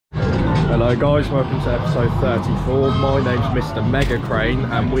Hello guys, welcome to episode 34. My name's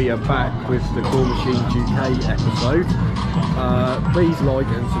MrMegaCrane and we are back with the Claw Machines UK episode. Please like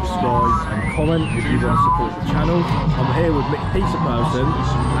and subscribe and comment if you want to support the channel. I'm here with Mick Pizza Person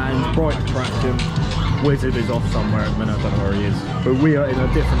and Bright Attraction. Wizard is off somewhere at the minute, I don't know where he is. But we are in a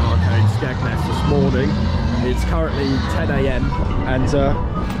different arcade, Skegness, this morning. It's currently 10 AM and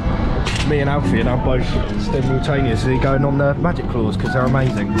me and Alfie are both simultaneously going on the magic claws because they're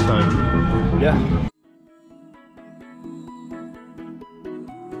amazing, so yeah.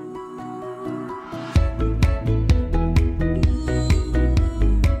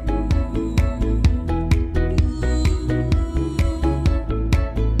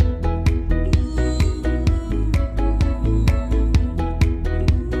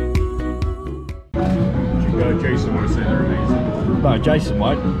 Jason would say they're amazing. No, Jason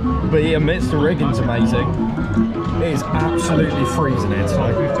won't, but he admits the rigging's amazing. It is absolutely freezing it.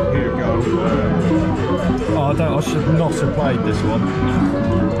 Like, oh, I should not have played this one.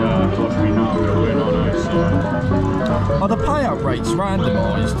 Are the payout rates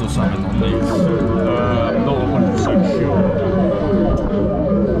randomised or something on these? I'm not 100% sure.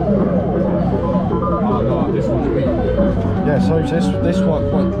 Oh no, this one's weak. Yeah, so this one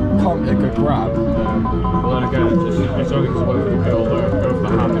can't be a good grab. Well then again, it's only because one for the girl there, go for the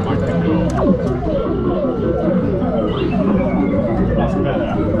hand, it might pick it up. That's better.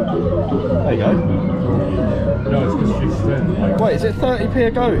 There you go. No, it's because she's thin. Like, wait, is it 30p a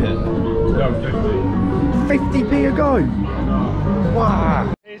go here? No, 50. 50p a go?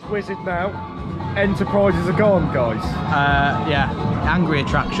 Wow. Here's Wizard now. Enterprises are gone, guys. Yeah, Angry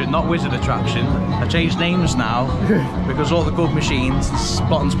Attraction, not Wizard Attraction. I changed names now because all the good machines,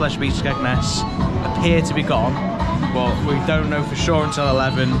 Spot and Splash Beach Skegness, appear to be gone, but we don't know for sure until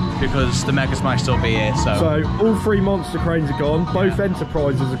 11 because the Megas might still be here. So all three monster cranes are gone, both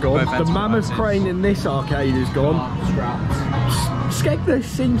enterprises are gone, the Mammoth crane in this arcade is gone. Scrapped. Skegness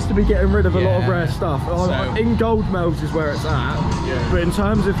seems to be getting rid of a lot of rare stuff. In Gold Mel's is where it's at, but in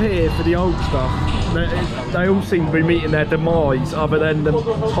terms of here for the old stuff, they all seem to be meeting their demise other than the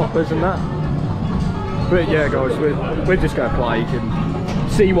toppers and that. But yeah guys, we're just going to play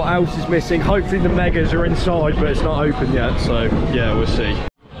and see what else is missing. Hopefully the Megas are inside, but it's not open yet, so yeah, we'll see.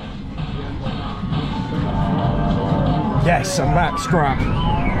 Yes, a max scrap.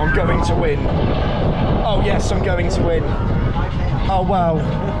 I'm going to win. Oh yes, I'm going to win. Oh wow,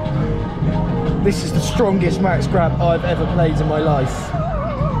 this is the strongest max grab I've ever played in my life.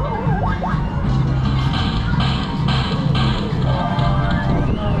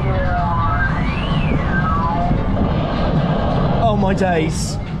 Oh my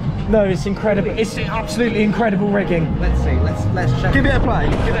days. No, it's incredible. It's absolutely incredible rigging. let's see, let's check. Give it a play,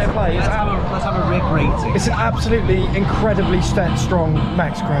 give it a play. Let's have a rig rating. It's an absolutely incredibly strong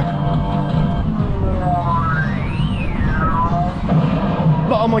max grab.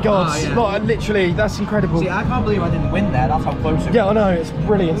 Oh my god, like, literally, that's incredible. See, I can't believe I didn't win there, that's how close it was. Yeah, I know, it's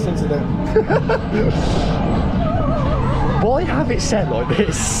brilliant, isn't it? Why have it set like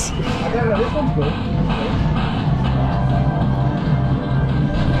this? I don't know, this one's good.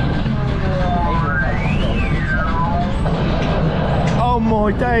 Oh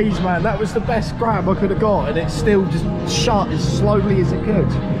my days, man, that was the best grab I could have got, and it's still just shut as slowly as it could.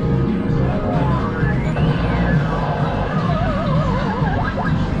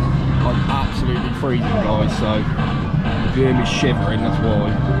 Absolutely freezing guys, so if you hear me shivering, that's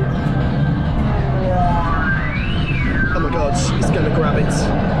why. Oh my god, it's gonna grab it.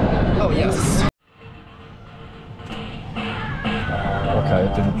 Oh yes. Okay,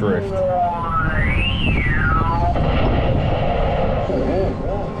 it didn't drift.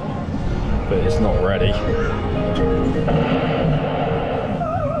 But it's not ready.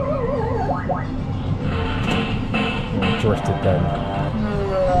 It drifted then.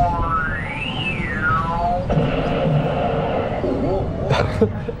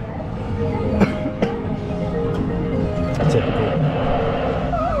 Typical.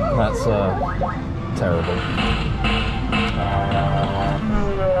 That's terrible.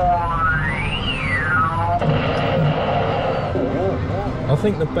 I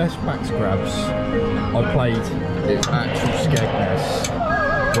think the best max grabs I played is actual Skegness,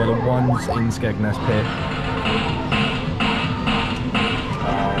 were the ones in Skegness pit.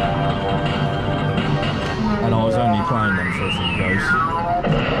 And I was only playing them for a few goes.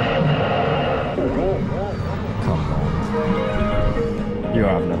 Come on. You're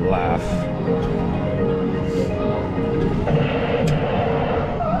having a laugh.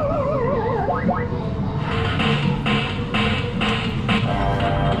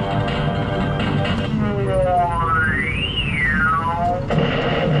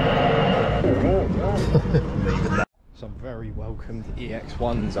 very welcomed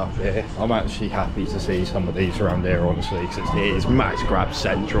EX1's up here. I'm actually happy to see some of these around here, honestly, because it is max grab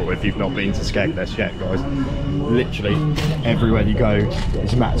central if you've not been to Skegness yet, guys. Literally everywhere you go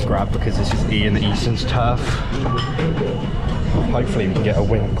is max grab because this is Ian Eason's turf. Hopefully we can get a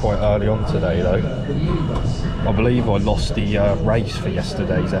win quite early on today though. I believe I lost the race for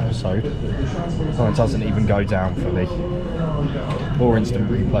yesterday's episode. Oh, it doesn't even go down for me. Or instant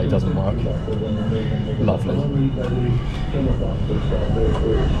replay doesn't work. Lovely.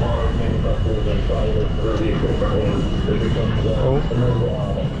 Oh.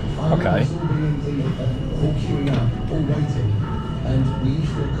 Okay.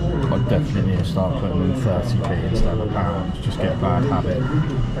 I definitely need to start putting in 30p instead of pounds. Just get a bad habit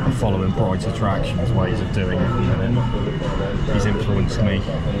of following Bright Attractions' ways of doing it at the minute. He's influenced me.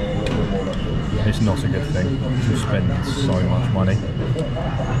 It's not a good thing to spend so much money.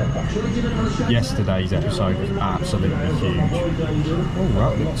 Yesterday's episode was absolutely huge. Oh,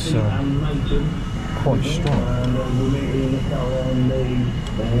 that looks quite strong.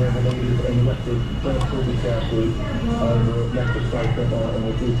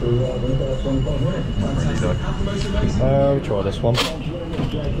 We'll try this one.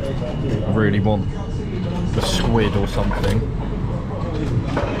 I really want the squid or something.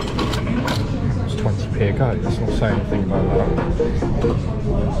 It's 20p a go. Let's not say anything about that.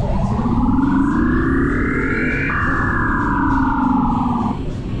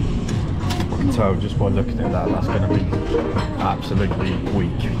 So just by looking at that, that's going to be absolutely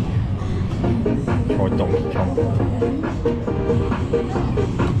weak. Try Donkey Kong.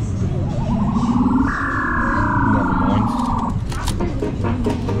 Never mind.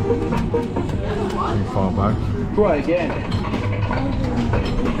 Too far back. Try again.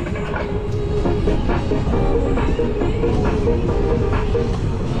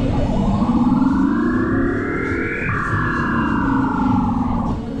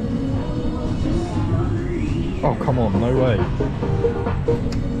 Oh, come on, no way.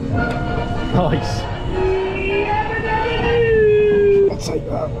 Nice. I'll take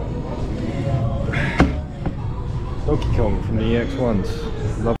that. Donkey Kong from the EX1’s.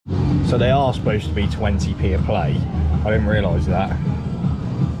 Love. So they are supposed to be 20p a play. I didn't realise that.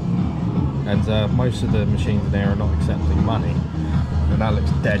 And most of the machines in there are not accepting money. And that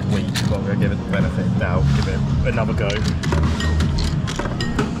looks dead weak, but I'm going to give it the benefit of the doubt, give it another go.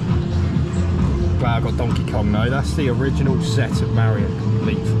 Wow, I got Donkey Kong though. That's the original set of Mario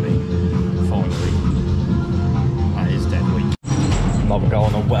complete for me. Finally. That is dead weak. Another go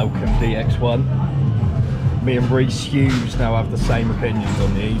on a welcome EX1. Me and Reese Hughes now have the same opinions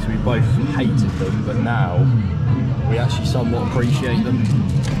on these. We both hated them, but now we actually somewhat appreciate them.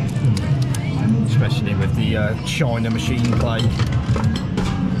 Especially with the China machine play.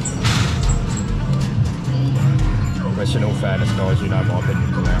 Which in all fairness, guys, you know my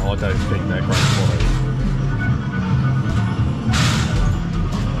opinions on that. I don't think they're great quality.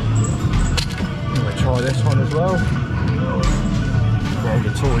 I'm going to try this one as well. Well, the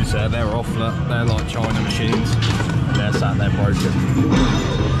toys there, they're off, they're like China machines. They're sat there broken.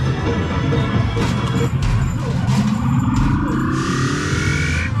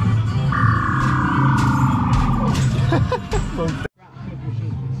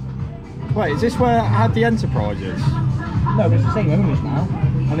 Wait, is this where it had the Enterprises? No, but it's the same owners now,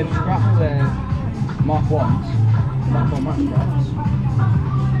 and they've scrapped Mark 1s, Mark 1 Maxcrafts.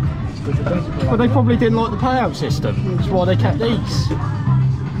 Which are basically like, Well, they probably didn't like the payout system. That's why they kept these.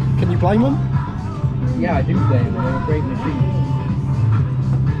 Can you blame them? yeah, I do blame them. They're a great machine.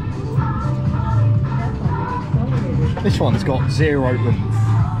 This one's got 0 oomph.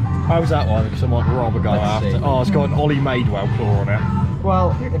 How's that one? Because I might rather go after. Oh, it's got an Ollie Madewell claw on it.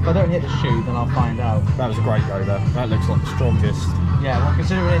 Well, if I don't hit the chute, then I'll find out. That was a great go there. That looks like the strongest. Yeah, well,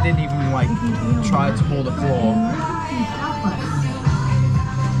 considering it didn't even like try to pull the floor.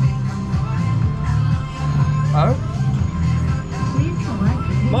 Oh?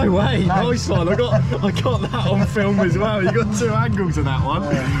 No way! Nice one. I got that on film as well. You got 2 angles on that one.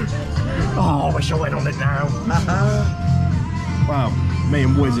 Oh, I wish I went on it now. Wow. Me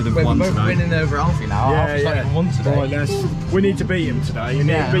and Wizard have won We're both today. winning over Alfie now. Yeah, Alfie's not even won today. Right, we need to beat him today. You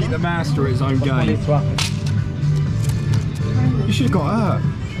need to beat the master at his own game. You should have got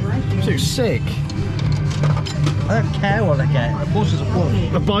her. She was sick. I don't care what I get. Of course it's a bogey.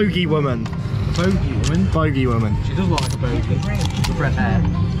 The bogey woman. Bogey woman? Bogey woman. She does look like a bogey. With red hair.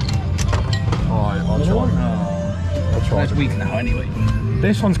 Alright, I'll try. I'll try. It's weak now anyway.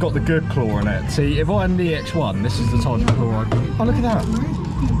 This one's got the good claw in it. See, if I had the EX1, this is the type of claw I'd... Oh, look at that.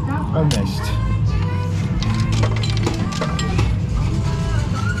 I missed.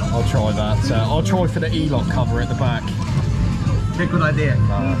 I'll try that. I'll try for the Elaut cover at the back. Very good idea.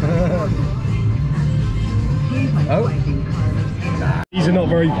 Oh. These are not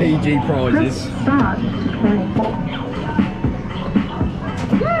very PG prizes. Start.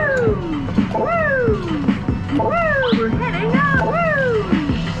 Woo! Woo! Woo! We're heading up! Woo!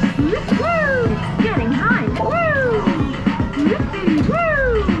 Woo! It's getting high! Woo! Woo!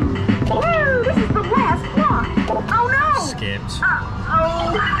 Woo! This is the last block! Oh no! Skipped.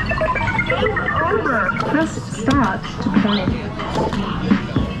 Oh! Game over! Press start to play.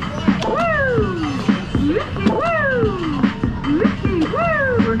 Woo! Woo! Woo!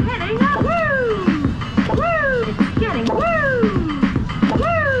 We're heading up! Woo! Woo! It's getting woo!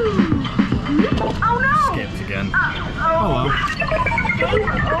 Woo! Oh no! Skipped again. Oh well. Game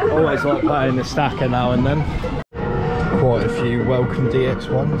over! Always like playing the stacker now and then. Quite a few welcome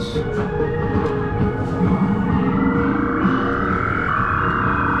EX1’s.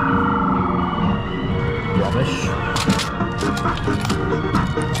 Rubbish.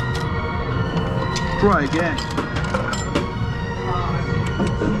 Try again.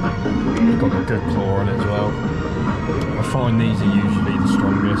 Got a good claw on it as well. I find these are usually the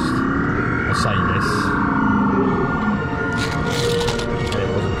strongest. I say this. It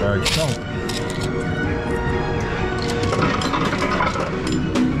wasn't very strong.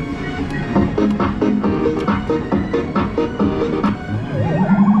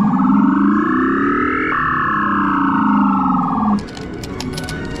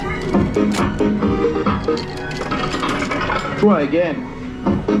 Try again.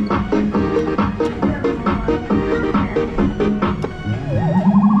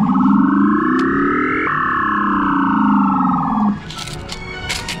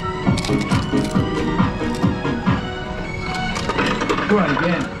 Try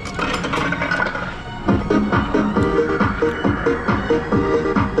again.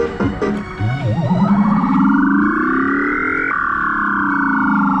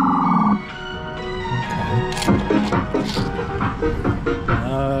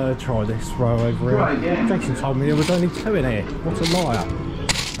 Try this row over here. Try again. Jason told me there was only 2 in here. What a liar.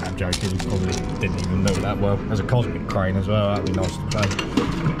 I'm joking, he probably didn't even know that well. There's a cosmic crane as well, that'd be nice to play.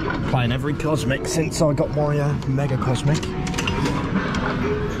 Playing every cosmic since I got my Mega Cosmic.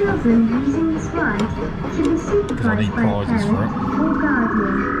 Children using this ride should be supervised need by a prizes for parent it. or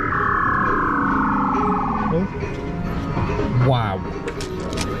guardian. Oh. Wow.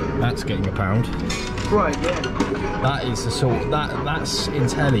 That's getting a pound. Try again. That is the sort that's in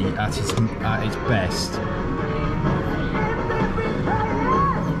telly at its best.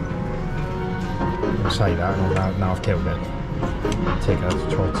 I'll say that, and now I've killed it. Tigger,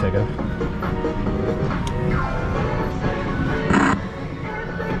 let's try Tigger.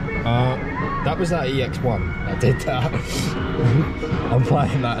 That was that EX1 that did that. I'm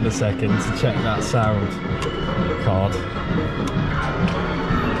playing that in a second to check that sound card.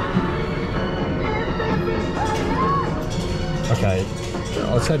 Okay,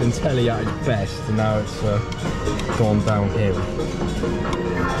 I said in telly at its best, and now it's gone downhill.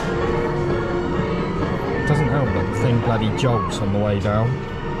 It doesn't help that the thing bloody jogs on the way down.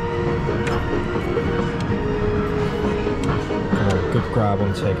 Come on, good grab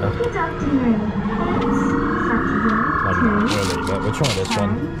on Tigger. Good afternoon. We'll try this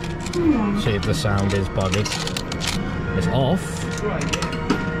one. See if the sound is buggered. It's off.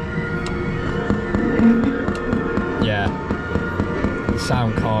 Yeah.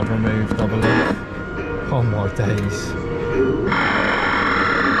 Sound card removed, I believe. Oh my days.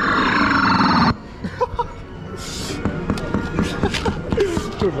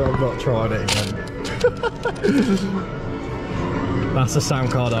 I'm not trying it again. That's the sound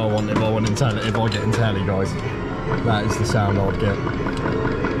card I want if I want in telly, if I get in telly, guys. That is the sound I'd get.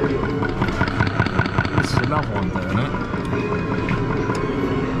 This is another one doing it.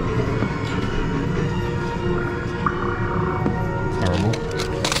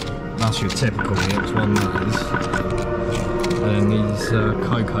 That's your typical EX1, that is. And then these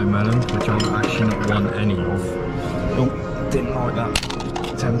cocoa melons, which I've actually not won any of. Oh, didn't like that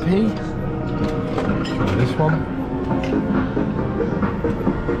 10p. Try this one.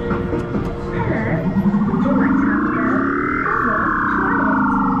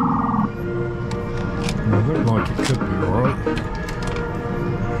 It looks like it could be alright.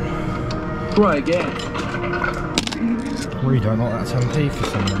 Try again. Really don't like that 10p for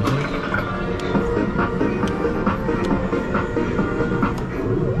some reason.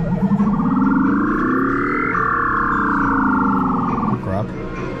 Good grab.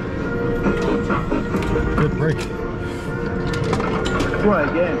 Good rig. Try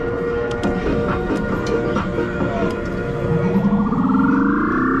again.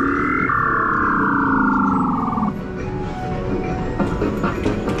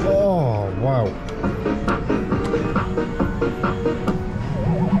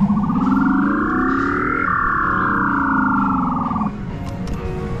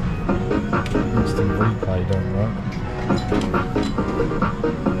 replay don't work.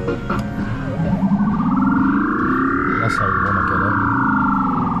 That's how you want to get it.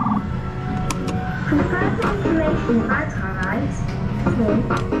 Confirm the installation of iTarite for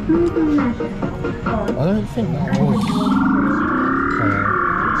moving measure I don't think that was.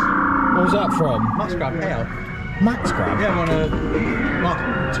 What was that from? Max Grab payout. Max Grab? Yeah, I'm on a Mark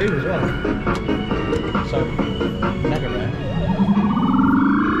 2 as well. So, mega rare.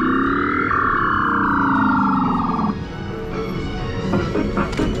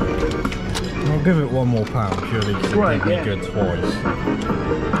 I'll give it £1 more purely because it did me good twice.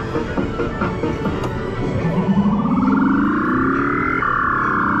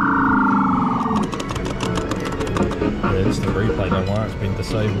 Yeah, instant replay don't work, it's been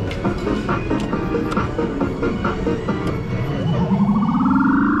disabled.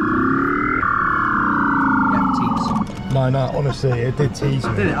 Yeah, tease. No, honestly, it did tease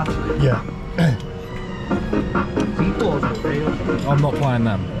me. Did it actually? Yeah. T4s I'm not playing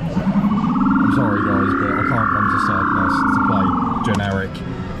them. I'm sorry guys, but I can't come to Skegness to play generic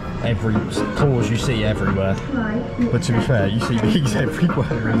every cores you see everywhere. But to be fair, you see these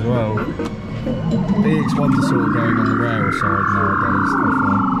everywhere as well. EX1's are sort of going on the rarer side nowadays, to be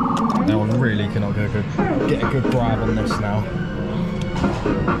fair. Now I really cannot get a good grab on this now.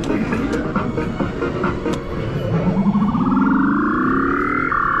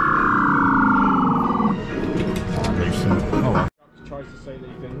 Oh well. Tries to say that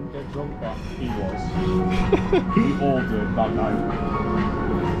he didn't get drunk, but he was. We all did that night.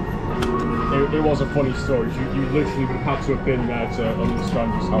 It was a funny story. You literally had to have been there to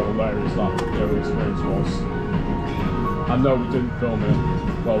understand just how hilarious that experience was. I know we didn't film it.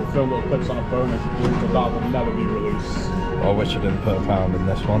 Well, we filmed little clips on a phone, but that will never be released. I wish I didn't put £1 in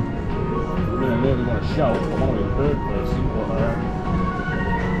this one. I mean, I really want to shout. I want to be the third person, but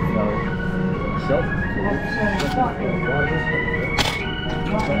shout.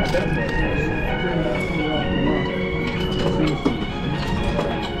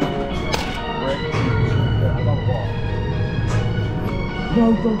 No,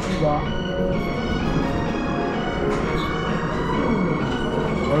 don't do that.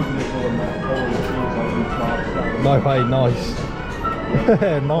 No, hey, nice.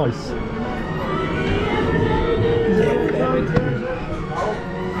 Nice.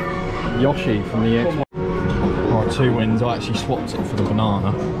 Yoshi from the EX1. Alright, 2 wins. I actually swapped it for the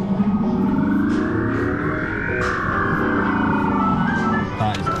banana.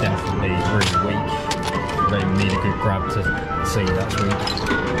 That is definitely really weak. You don't even need a good grab to see that's weak.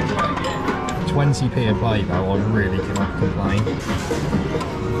 20p a play though, I really cannot complain.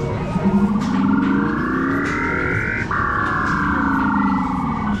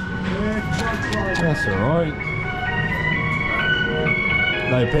 That's alright.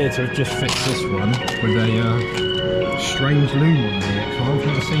 They appear to have just fixed this one with a strange loom on the EX1. I've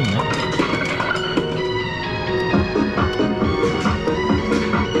never seen that.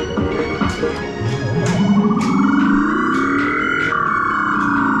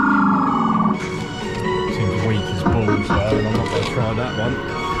 Seems weak as balls though, and I'm not going to try that one.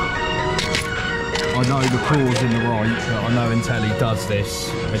 I know the claw's in the right, but I know until he does this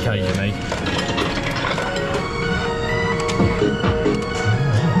occasionally.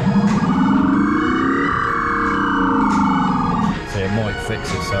 It might fix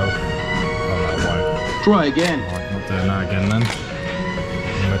itself. Oh no, it won't. Try again. Right, not doing that again then.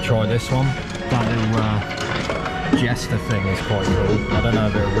 I'm going to try this one. That little jester thing is quite cool. I don't know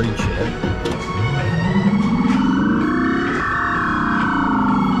if it'll reach it.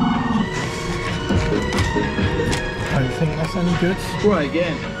 I don't think that's any good. Try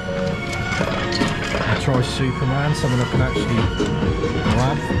again. I'll try Superman, someone that can actually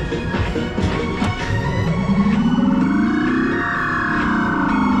grab.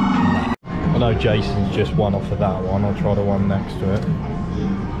 I know Jason's just one off of that one. I'll try the one next to it.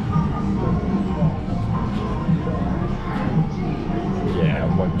 Yeah, I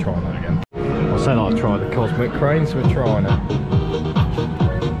won't try that again. I said I'd try the Cosmic Crane, so we're trying it.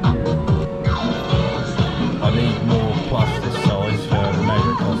 I need more plus this size for the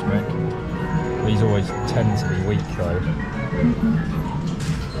Mega Cosmic. These always tend to be weak though.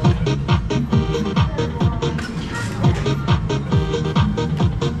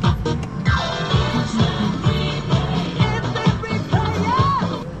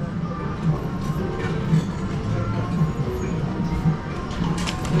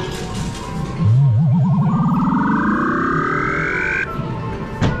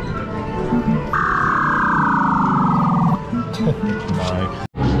 No.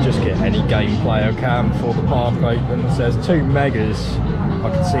 Just get any game player can before the park opens. There's 2 megas I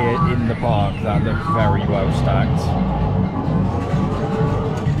can see it in the park. That looks very well stacked.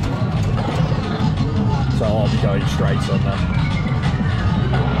 So I'll be going straight on them.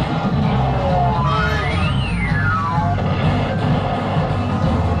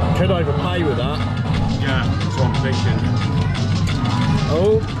 Could overpay with that. Yeah, that's what I'm thinking.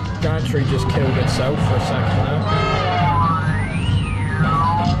 Oh, gantry just killed itself for a second there.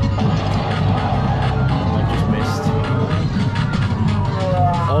 I just missed.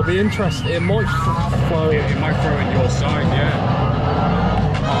 I'll be interested. It might flow. It might throw in your side, yeah.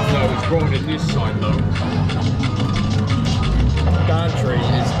 Oh no, it's brought in this side though. Gantry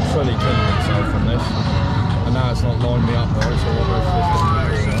is fully killing itself on this. And now it's not lined me up right, so I'll go for this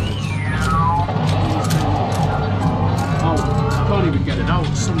one. Oh, I can't even get it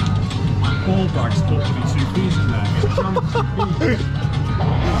out. Some ball bag's stuck to be 2Ps in there.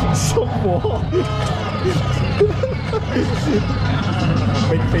 Somewhat.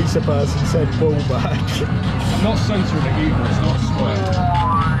 Big piece of person said ball bag. I'm not censoring it either, it's not square.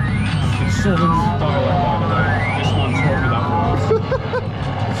 It's southern dialect, by the way. This man taught me that word.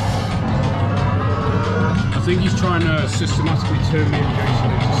 I think he's trying to systematically turn me and Jason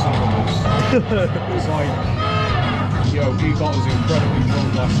into southerners. It's like, yo, he got us incredibly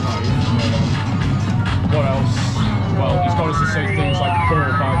drunk last night. What else? Well, he's got us to say things like ball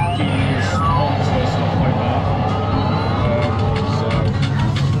bag, keys, monster, stuff like that. So,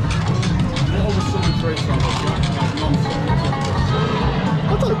 what other southern traits are there?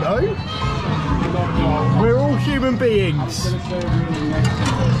 I don't know. We're all human beings.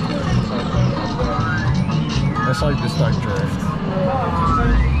 Let's hope this don't drift.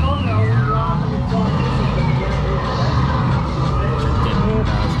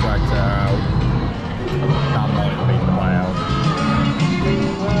 Now it's dragged out. That might have been the way out.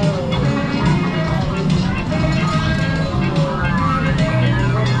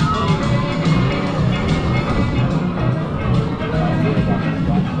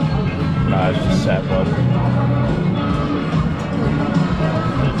 No, it's just set one.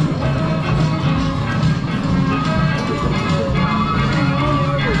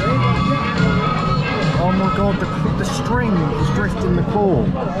 Oh my god, the string is drifting the core.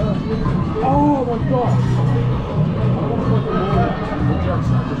 Oh my god!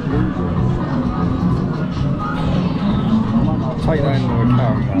 Take that into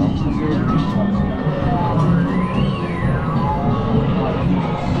account now.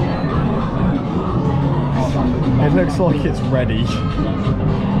 It looks like it's ready.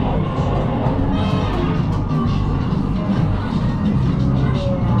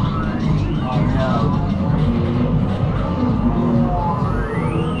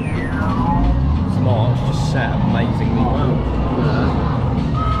 Set amazingly well.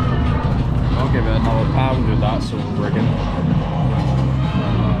 I'll give it another pound with that sort of rigging.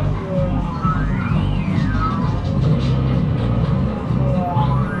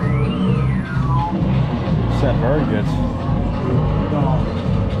 Set very good.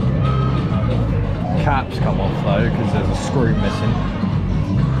 Caps come off though because there's a screw missing.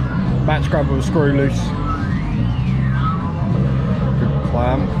 Match grab with a screw loose. Good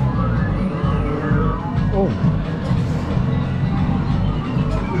clamp. Oh.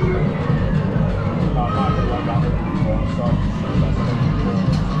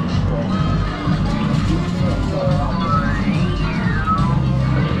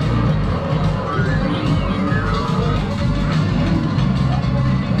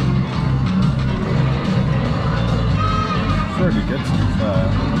 It's really good to be fair.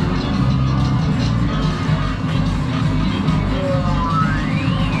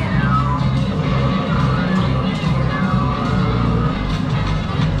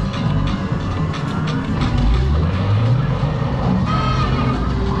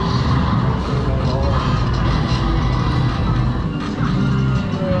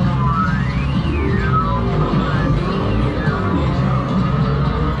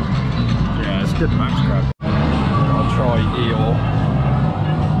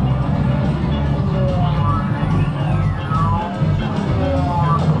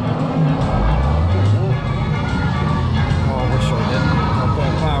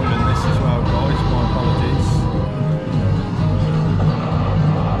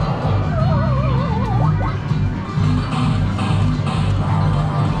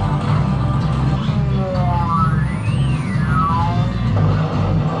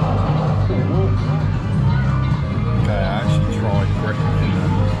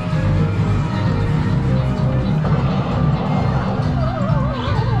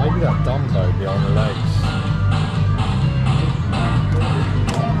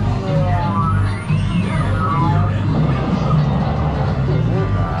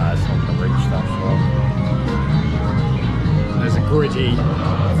 already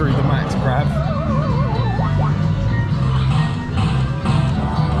through the max grab.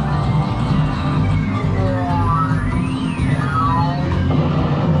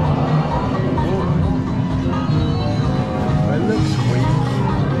 It looks sweet.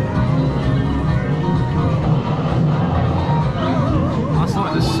 That's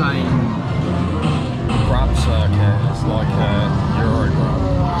like the same grab circuit as like a Eurograb.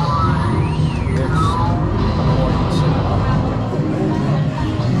 Looks quite similar.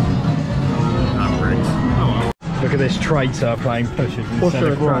 Look at this traitor playing pushers instead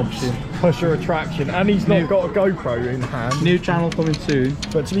of grabs. Pusher attraction, and he's not got a GoPro in hand. New channel coming soon.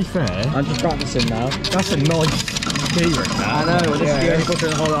 But to be fair, I'm just practicing now. that's a nice keyring. I know, this is the only pusher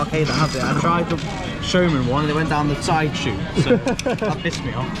in the whole arcade that has it. I tried the showman one and it went down the side chute, so that pissed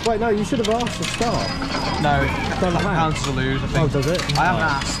me off. Wait, no, you should have asked the start. No, that counts as a lose, I think. Oh, does it? I haven't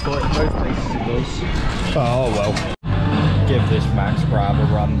asked, but in most places it does. Oh well. Give this max grab a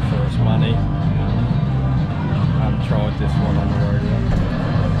run for its money. I haven't tried this one on the road yet.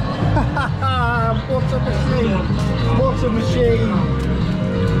 What a machine! What a machine!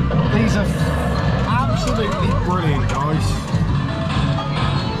 These are absolutely brilliant, guys.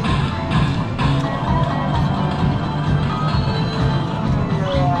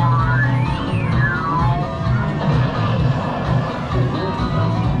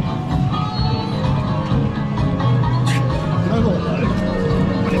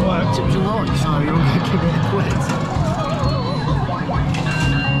 When it worked, it was alright, so you're going to give it a quid.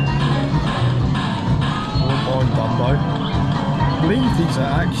 Dumbo. I believe these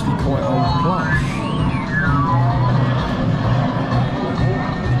are actually quite old plush.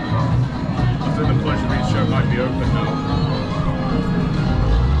 I think the Pleasure Beach show might be open now.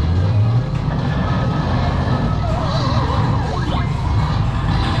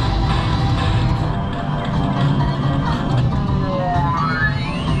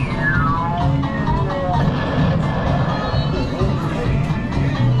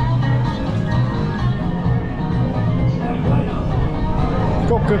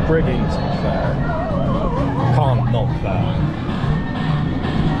 Got good rigging, to be fair. Can't knock that.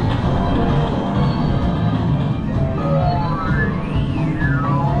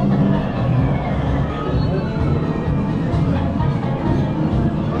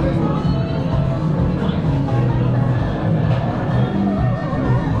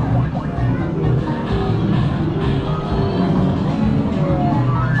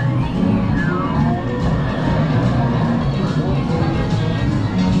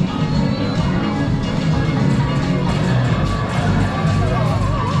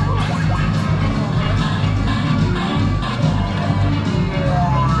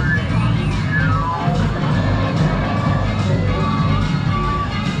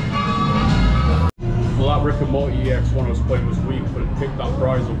 EX1 I was playing was weak, but it picked that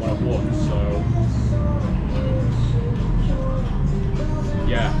prize up when I won, so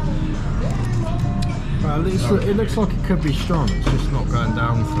yeah. Well, it looks like it could be strong, it's just not going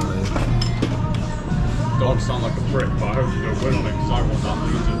down fully. Don't sound like a prick, but I hope you don't win on it because I want that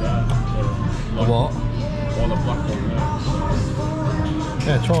loser there. Or What? Or the black one there. So.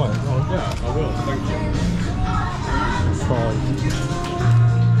 Yeah, try it. Yeah, I will, thank you.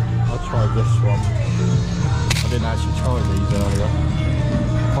 I'll try this one. I didn't actually try these earlier.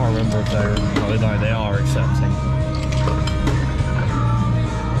 Can't remember if they're... Well, no, they are accepting.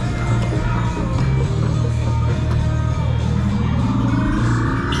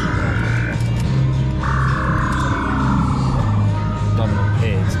 Doesn't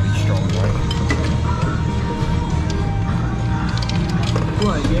appear to be strong, right?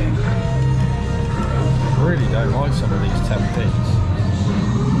 Right, yeah. I really don't like some of these 10p's.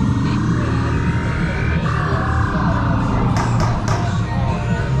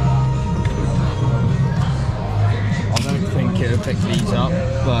 Pick these up,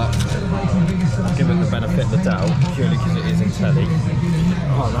 but I'll give it the benefit of the doubt purely because it is in telly.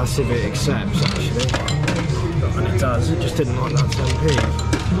 Oh, that's if it accepts actually. And it does, it just didn't like that 10p.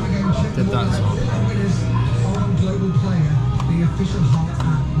 Did that time. Global player, the official hot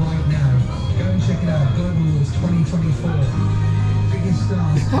app right now. Go and check it out, Global Wars 2024. Biggest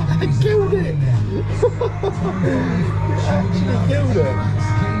stars. I killed it! Actually killed it!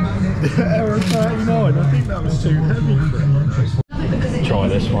 Error 39, I think that was too heavy for it. Try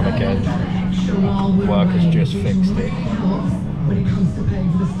this one again. Workers just fixed it. When it comes to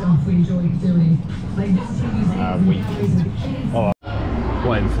paying for the stuff we enjoy doing,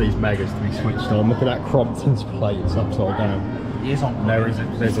 Waiting for these megas to be switched on. Look at that Crompton's plate, it's upside down. He is on.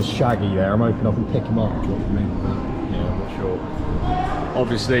 There's a Shaggy there. I'm hoping I can pick him up, drop him in, but yeah, I'm not sure.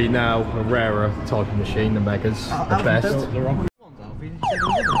 Obviously now a rarer type of machine, the megas, the best.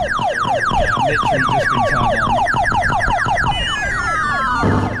 Literally just been turned on.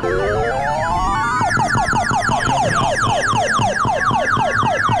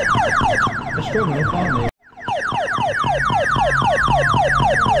 They're strong enough, aren't they?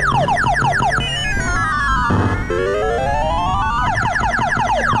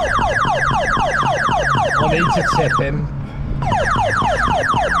 I need to tip him.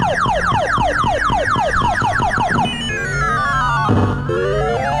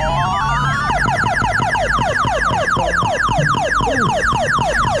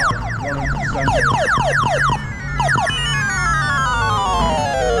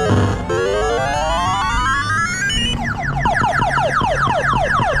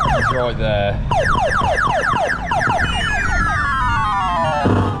 He's right there.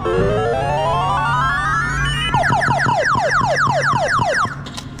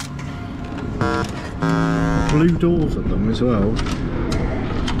 Blue doors on them as well.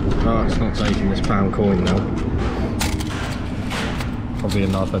 Oh, it's not taking this pound coin now. Probably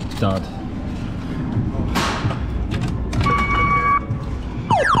another dud.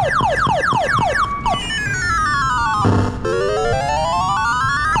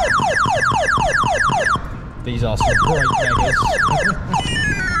 These are some great beggars.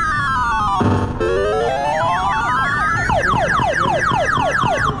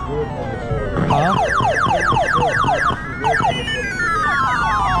 Huh?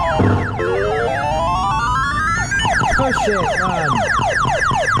 Push it, man.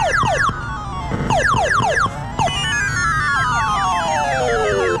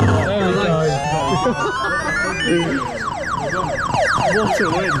 There we go. What a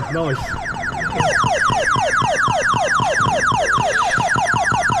win, nice.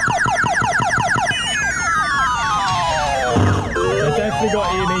 Definitely got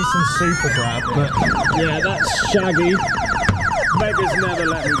E&E's Supergrab, but yeah, that's shaggy. Megas never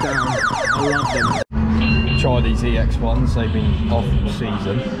let me down. I love them. Try these EX1's, they've been off the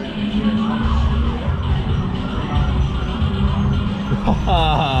season.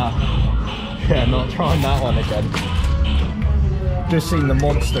 Yeah, not trying that one again. Just seen the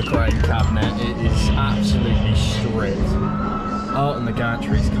MrMegaCrane cabinet, it is absolutely stripped. Oh, and the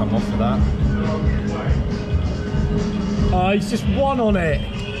gantry's come off of that. Oh, he's just one on it.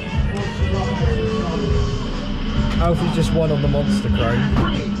 Alfie just won on the MrMegaCrane.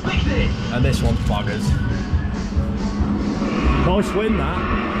 And this one's buggers. Nice win that.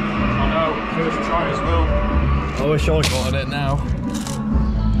 I know, first try as well. I wish I got on it now.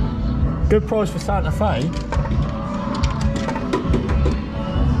 Good price for Santa Fe.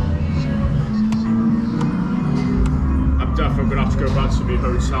 I'm definitely going to have to go back to my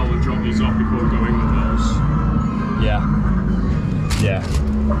hotel and drop these off before going with those. Yeah. Yeah.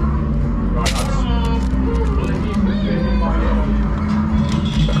 Right,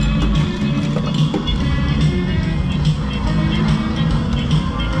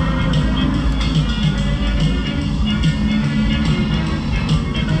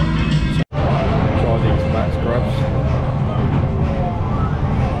 try these Max grubs.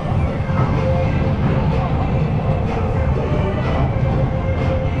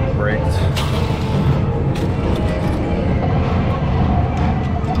 Rigged.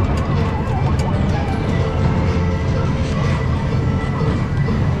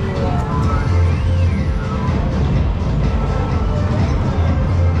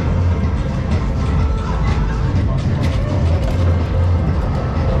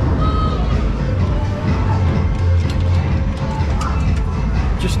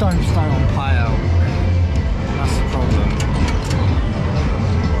 Just don't stay on payout. That's the problem.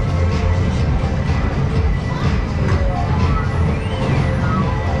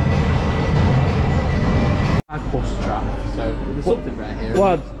 I've bust trap, so there's something rare here.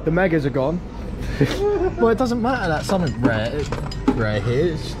 Well, the Megas are gone. Well, it doesn't matter, that's something rare. It's rare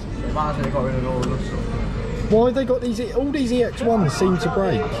here. It's... It might as well got rid of all the good stuff. Why have they got these? All these EX1's seem to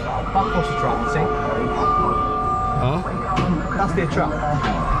break. That bust trap, see? Huh? That's the trap.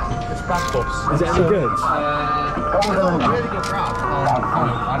 It's bad bus. Is it any good? It's a really good trap.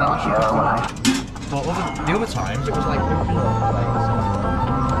 I don't actually trust it. But the other times it was like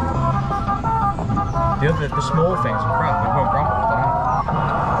the small things are crap. It won't grab it, I don't know.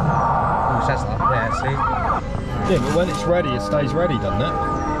 Who says that? Yeah, see? Yeah, but when it's ready, it stays ready, doesn't it?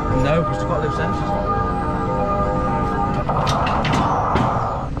 No, because they've got loose sensors on.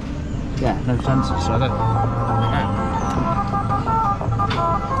 Yeah, no sensors, so I don't know.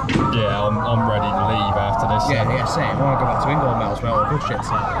 Yeah, I'm ready to leave after this. Yeah, same. I want to go back to England now as well. Good shit,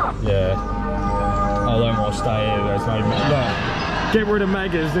 so. Yeah. I don't want to stay here, there's no... Look, Get rid of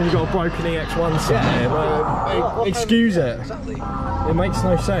Megas, then you've got a broken EX1 set here. Excuse it. Exactly. It makes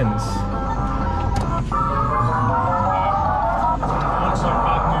no sense. Looks like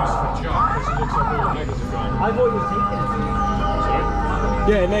bad news for Jack because it looks like all the Megas are gone. I thought you were taking it.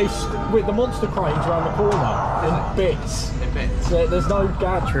 Sorry? Yeah, and with the monster cranes around the corner in bits. There's no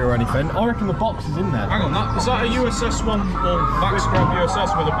gantry or anything. I reckon the box is in there. Hang on, is that a USS one or backstrap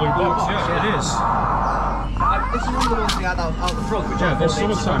USS with a blue box? Yeah, it is. This is one of the ones we had out the front, which Yeah, there's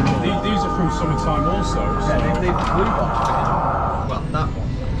summertime. These are from summertime also. So. Yeah, they've blue box. Well, that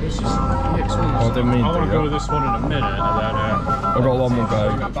one. This is EX1. I didn't mean I want to to, go with this one in a minute, and then I've got one more go.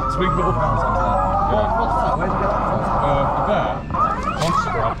 So we can go up and down. What's that? Where'd you get that from? there,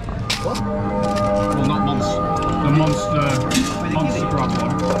 Monster Grab. What? Well, not Monster. The Monster Grab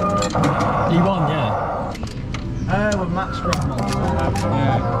one. E1, yeah. With Max from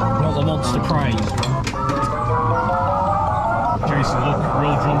Yeah. Not the monster crane. Jason, look,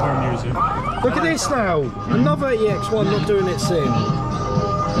 real jumbo music. Look at this now. Another EX1 not doing its thing.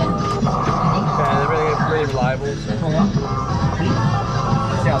 Okay, they're really reliable. So.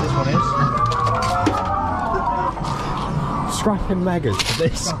 See how this one is. Scrapping Megas for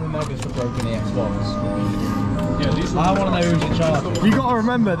this. Scrapping Megas for broken EX1s. Yeah, these I want to know who's in charge. You got to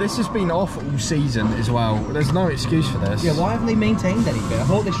remember, this has been off all season as well. There's no excuse for this. Yeah, why haven't they maintained anything? I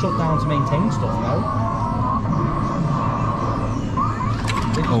thought they shut down to maintain stuff, no?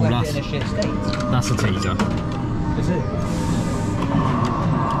 They just left it in a shit state. That's a teaser. Is it?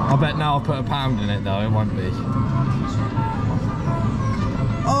 I bet now I'll put £1 in it though, it won't be.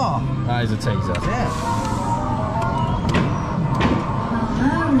 Oh! That is a teaser. Yeah.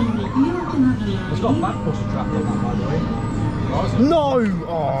 It's got back pussy trap on that, by the way. No!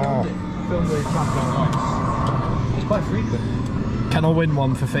 Oh. Filmed with trap on ice. It's quite frequent. Can I win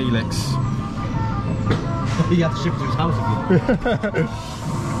one for Felix? He had to ship it to his house again.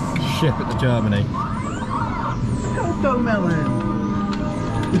 Ship it to Germany. Go melon!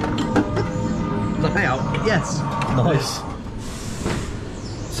 The payout? Yes. Nice.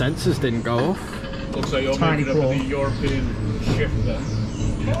 Sensors didn't go off. Looks like you're Tiny making up crawl. the European shift then.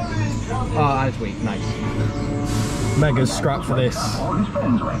 Oh, that's weak. Nice. Mega's scrap for this. Ooh,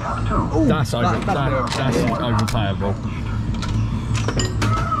 That's that's overplayable.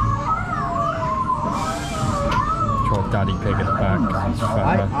 Try Daddy Pig at the back.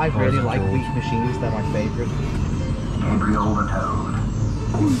 I really like weak machines. They're my favourite.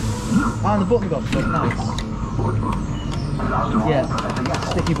 And the button got stuck. Nice. Yeah,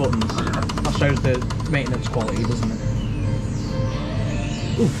 sticky buttons. That shows the maintenance quality, doesn't it?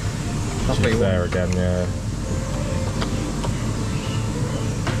 Ooh, that's what you want. There again, yeah.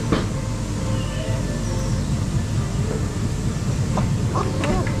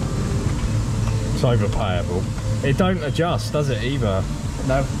 It's overpayable. It don't adjust, does it either?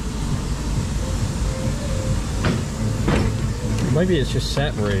 No. Maybe it's just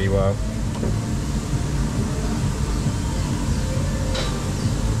set really well.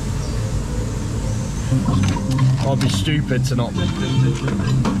 I'd be stupid to not.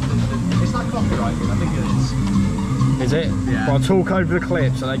 It's not copyrighted, I think it is. Is it? Yeah. Well, I'll talk over the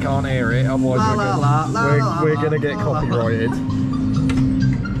clip so they can't hear it, otherwise we're going to get copyrighted.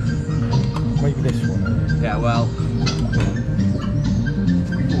 Maybe this one. Yeah, well.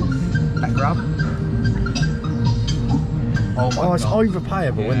 That grab. Oh my Oh, it's God.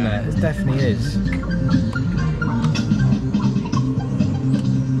 overpayable, isn't it? It definitely is.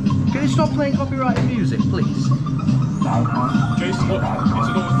 Can you stop playing copyrighted music, please? Jason, look, it's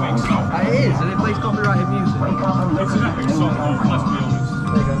another thing, so. It is, and it plays copyrighted music. It's an epic song, let's be honest.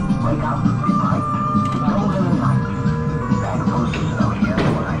 There you go.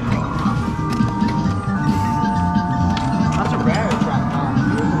 That's a rare track,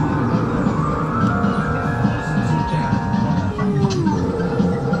 man.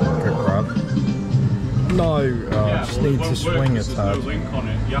 Good grab. No, I just need to swing a There's no tad. link on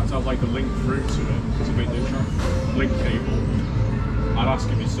it. You have to have like a link through to it to make the track. Link cable. I'd ask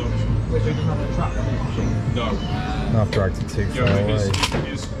if it's such. Which we can have a track on this machine. No. I've dragged it too far Yeah, away.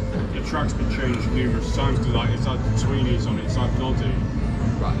 because the track's been changed numerous times. Cause like it's had the tweenies on it. It's had Noddy.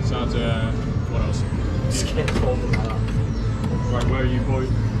 Right. It's had what else? Skip folding like that. Right, where are you boys?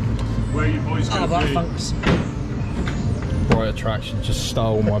 Where are you boys Oh, going that to be? thanks. Bright Attraction just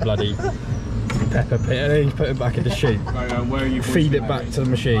stole my bloody Peppa pit and then he's put it back in the chute. Right, where are you boys Feed it gonna back be? to the I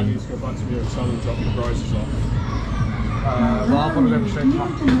machine. need to go back to the hotel and drop your prices off. Well, I'll probably go straight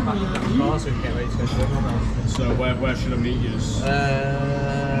back to the car so we can get ready to go to the So where should I meet you?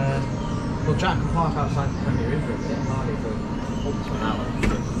 well, Jack can park outside the Premier Inn for a bit, can't he, for up to an hour.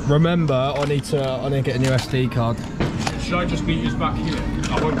 Remember, I need to get a new SD card. Should I just meet you back here?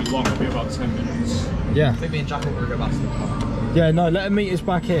 I won't be long, it'll be about 10 minutes. Yeah. I think me and Jack are going to go back to the car. Yeah, no, let him meet us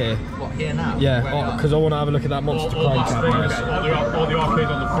back here. What, here now? Yeah, because I want to have a look at that monster crane Or cabinet. the arcade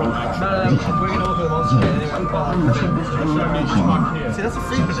on the front, actually. No, we're going to look at the monster crane anyway. Should I meet you back here? See, that's a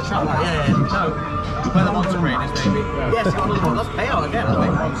freak with the trap, like, yeah, no. Where the monster crane is, maybe. Yes, that's payout again, I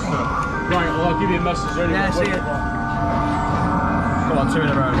think. Right, well, I'll give you a message anyway. Yeah, see it. Come on, 2 in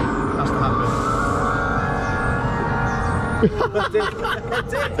a row. Has to happen.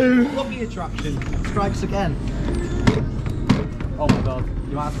 Lucky attraction. Strikes again. Oh my god.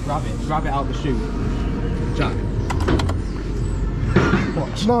 You might have to grab it. Grab it out the chute. Jack.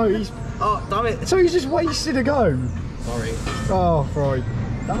 Watch. No, he's... Oh, damn it. So he's just wasted a go. Sorry. Oh, right.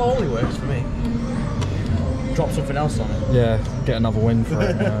 That only works for me. Drop something else on it. Yeah, get another win for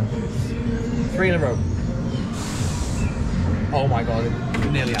it. 3 in a row. Oh my god.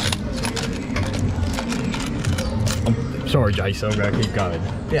 Nearly out. I'm sorry, Jason, I'm going to keep going.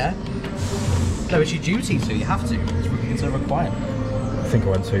 Yeah. No, it's your duty to. You have to. It's a requirement. I think I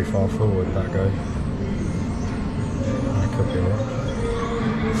went too far forward that go. That could be right.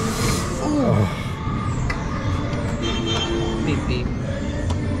 Oh. Beep beep.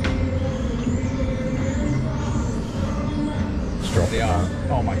 Let's drop They it are. down.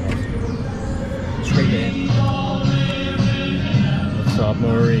 Oh my god. Straight in. What's up,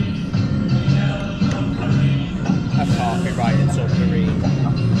 Maureen? That's copyrighted submarine.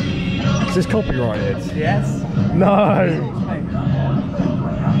 Is this copyrighted? Yes. No!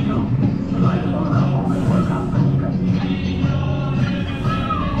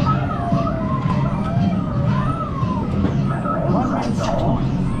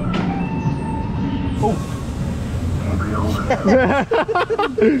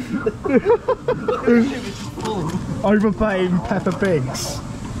 Overpaying Peppa Pigs.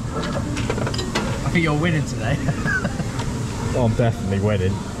 I think you're winning today. Oh, I'm definitely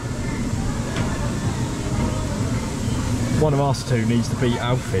winning. One of us two needs to beat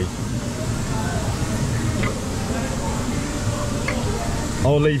Alfie.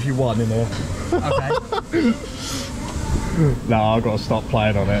 I'll leave you one in here. Okay. No, I've got to stop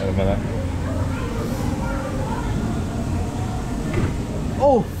playing on it in a minute.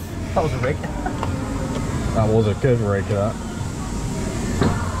 Oh, that was a rig. That was a good rig, that.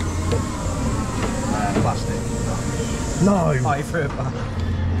 Plastic. No! Oh, you threw it back.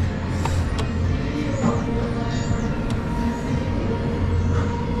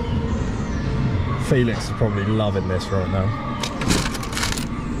 Felix is probably loving this right now.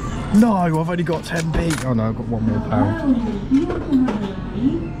 No, I've only got 10p. Oh no, I've got £1 more.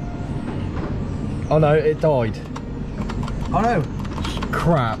 Oh no, it died. Oh no.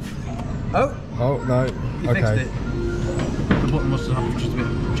 Crap. Oh. Oh no. You Okay. fixed it. The button must have just a bit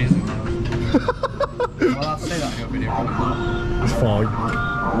of jizzing. Well, I'll say that in your video. It's fine.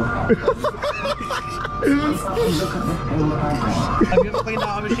 Have you ever cleaned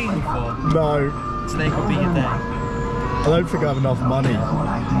out a machine before? No. Today could be your day. I don't think I have enough money.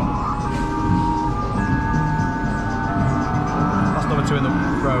 That's number 2 in the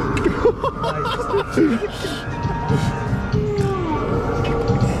row.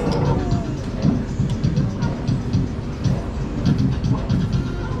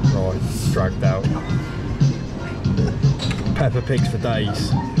 Right, dragged out. Peppa Pigs for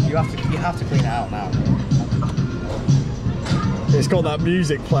days. You have to clean it out now. It's got that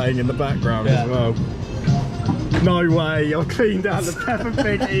music playing in the background as well. No way, I've cleaned out the Peppa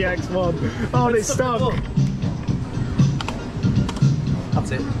Pig EX1. Oh, and it's stuck.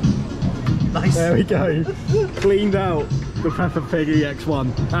 That's it. Nice. There we go. Cleaned out the Peppa Pig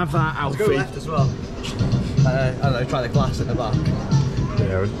EX1. Have that, Go Alfie. left as well. I don't know, try the glass at the back.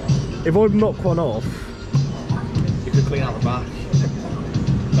 Yeah. If I knock one off, You could clean out the back.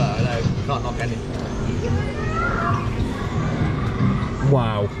 No, no, you can't knock any.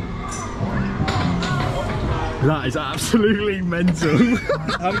 wow. That is absolutely mental.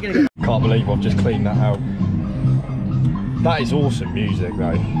 How are we gonna get Can't believe I've just cleaned that out. That is awesome music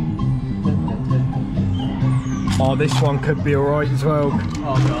though. Oh, this one could be alright as well.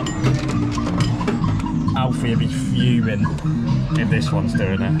 Oh god. Alfie would be fuming if this one's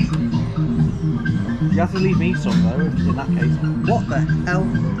doing it. You have to leave me some though, in that case. What the hell?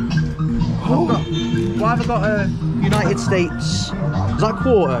 Why have I got a United States? Is that a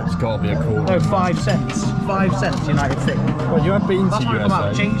quarter? It's got to be a cool No, one. 5 cents. 5 cents United States. Well, you have been That's to why I come out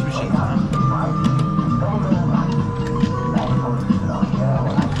of USA. change machine, man.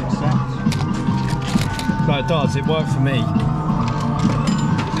 No, it does. It worked for me. Is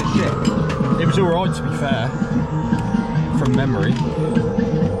it shit? It was alright to be fair. From memory.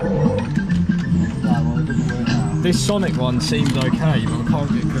 Well, it doesn't work now. This Sonic one seems okay, but I can't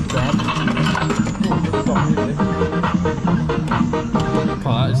get a good grab.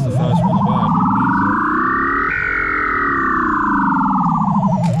 Oh, that is the first one I've heard with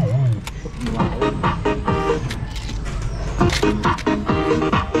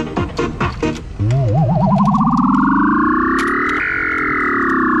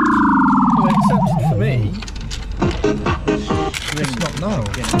Well, except for me, it's not no.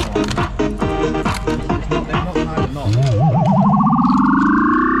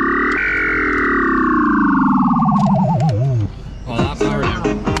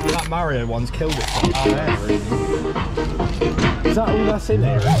 Mario one's killed it. Is that all that's in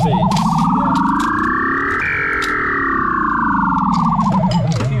here? It seems. Yeah.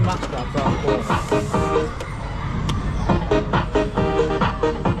 A few match grabs out of course.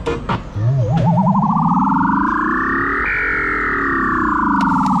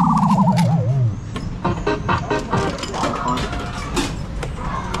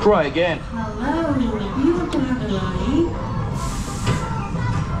 Try again. Hello, Eurograb.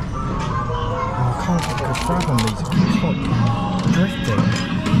 I can't get a good grab on these. It keeps like drifting.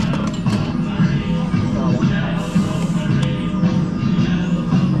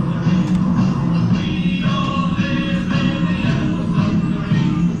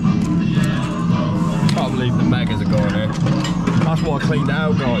 Can't believe the megas are gone here. That's why I cleaned it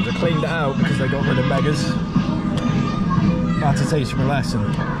out, guys. I cleaned it out because they got rid of megas. I had to teach them a lesson.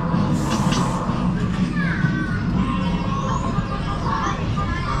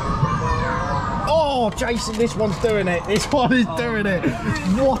 Oh, Jason, this one's doing it. This one is doing it.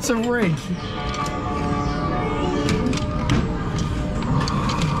 What a rig.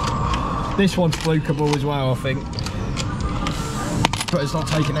 This one's flukable as well, I think. But it's not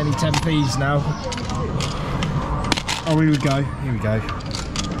taking any 10p's now. Oh, here we go. Here we go.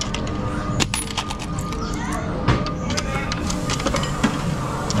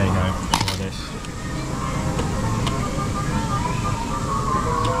 There you go. Try this.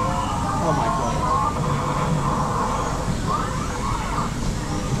 Oh my god.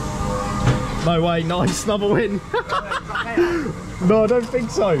 No way, nice, another win. No, I don't think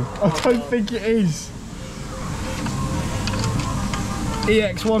so. I don't think it is.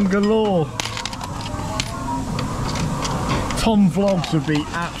 EX1 galore. Tom Vlogs would be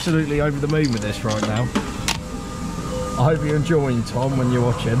absolutely over the moon with this right now. I hope you're enjoying, Tom, when you're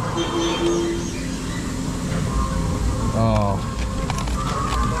watching. Oh.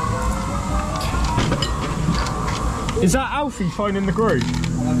 Is that Alfie phoning the group? I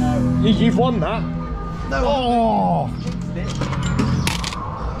don't know. You've won that? No. Oh! That's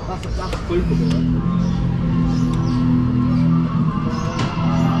flukable.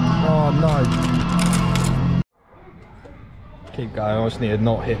 Oh no. Keep going, I just need to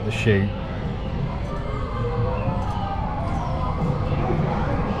not hit the chute.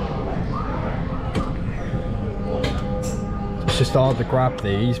 It's just hard to grab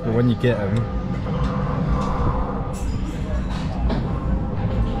these, but when you get them.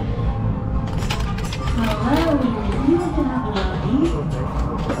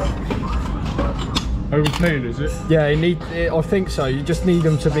 Overpaying, is it? Yeah, you need. I think so. You just need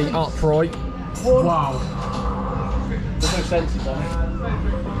them to be upright. Wow. There's no sensors on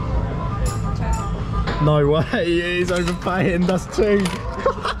it. No way, it is overpaying. That's two.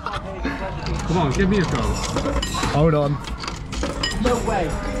 Come on, give me a go. Hold on. No way.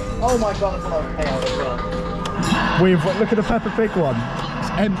 Oh my god, that's an overpayout as well. Look at the Peppa Pig one.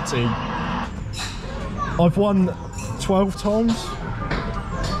 It's empty. I've won 12 times.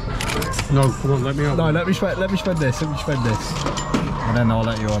 No, come on, let me out. No, let me spend this. And then I'll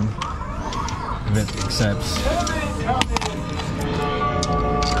let you on. If it accepts.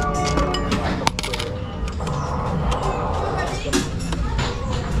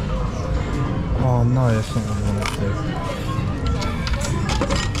 Oh no, that's not what I want to do.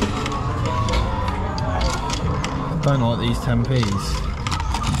 I don't like these 10p's.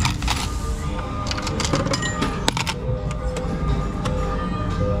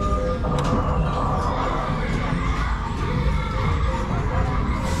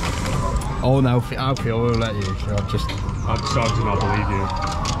 Oh no, Alfie, I will let you. I do not believe you.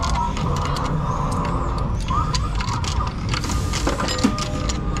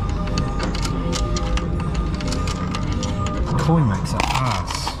 Coin makes that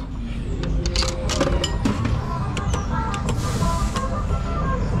ass.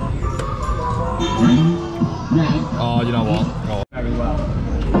 Oh, you know what? Oh. Very well.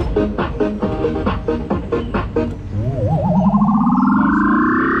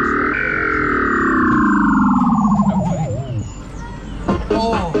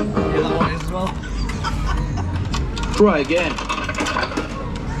 Try again.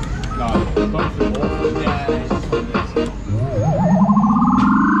 No, both are awful. Yeah, it's just what it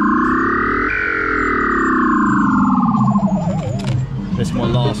is. This is my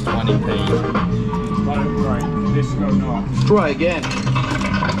last 20p. Right, this go north. Try again.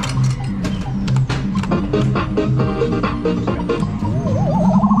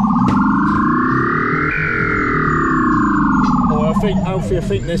 Oh, I think, Alfie, I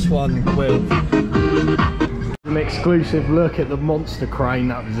think this one will. An exclusive look at the monster crane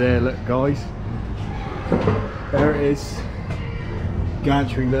that was there, look guys. There it is.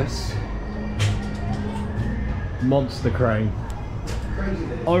 Gantry this. Monster crane.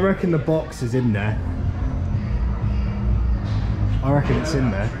 I reckon the box is in there. I reckon it's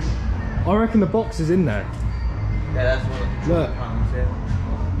in there. I reckon the box is in there. Yeah, that's what the Look. comes in.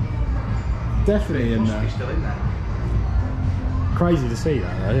 Definitely in there. Still in there. Crazy to see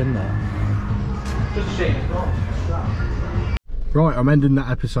that though, isn't it? Just a shame it's not. Right, I'm ending that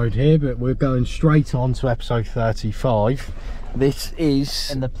episode here, but we're going straight on to episode 35. This is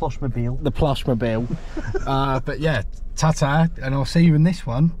In the plushmobile. the plushmobile. But yeah, ta-ta, and I'll see you in this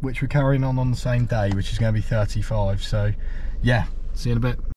one, which we're carrying on the same day, which is going to be 35. So yeah, see you in a bit.